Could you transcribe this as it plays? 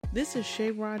This is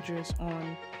Shay Rogers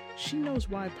on She Knows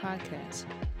Why podcast,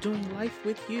 doing life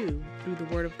with you through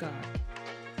the Word of God.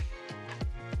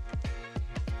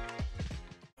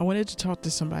 I wanted to talk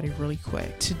to somebody really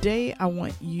quick. Today, I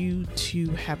want you to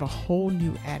have a whole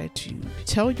new attitude.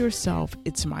 Tell yourself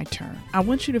it's my turn. I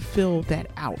want you to fill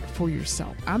that out for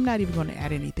yourself. I'm not even going to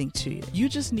add anything to it. You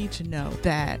just need to know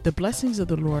that the blessings of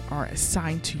the Lord are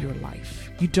assigned to your life.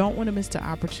 You don't want to miss the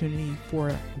opportunity for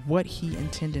what He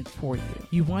intended for you.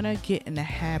 You want to get in the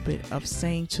habit of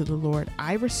saying to the Lord,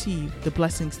 I receive the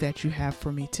blessings that you have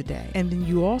for me today. And then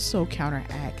you also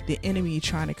counteract the enemy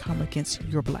trying to come against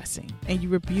your blessing. And you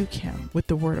rebuke him with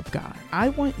the Word of God. I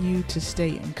want you to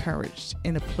stay encouraged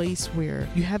in a place where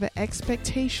you have an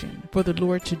expectation for the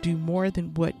Lord to do more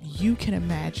than what you can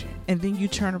imagine. And then you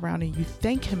turn around and you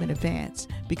thank Him in advance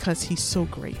because He's so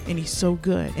great and He's so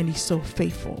good and He's so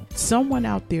faithful. Someone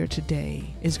out there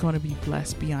today is going to be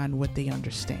blessed beyond what they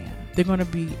understand. They're going to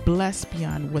be blessed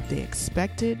beyond what they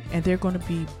expected, and they're going to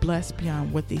be blessed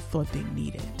beyond what they thought they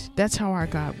needed. That's how our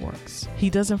God works. He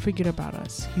doesn't forget about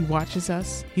us. He watches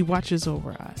us. He watches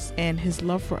over us, and His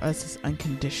love for us is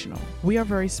unconditional. We are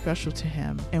very special to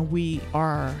Him, and we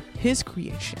are His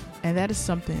creation. And that is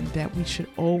something that we should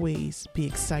always be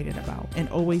excited about and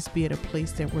always be at a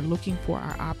place that we're looking for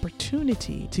our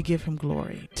opportunity to give Him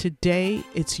glory. Today,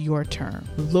 it's your turn.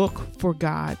 Look for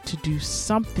God to do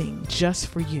something just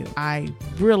for you. I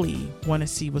really want to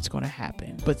see what's going to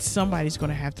happen, but somebody's going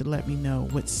to have to let me know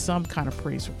with some kind of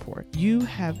praise report. You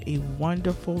have a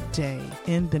wonderful day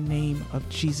in the name of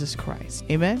Jesus Christ.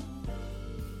 Amen.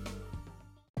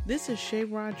 This is Shay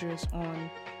Rogers on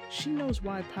She Knows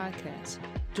Why podcast,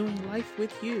 doing life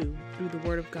with you through the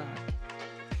Word of God.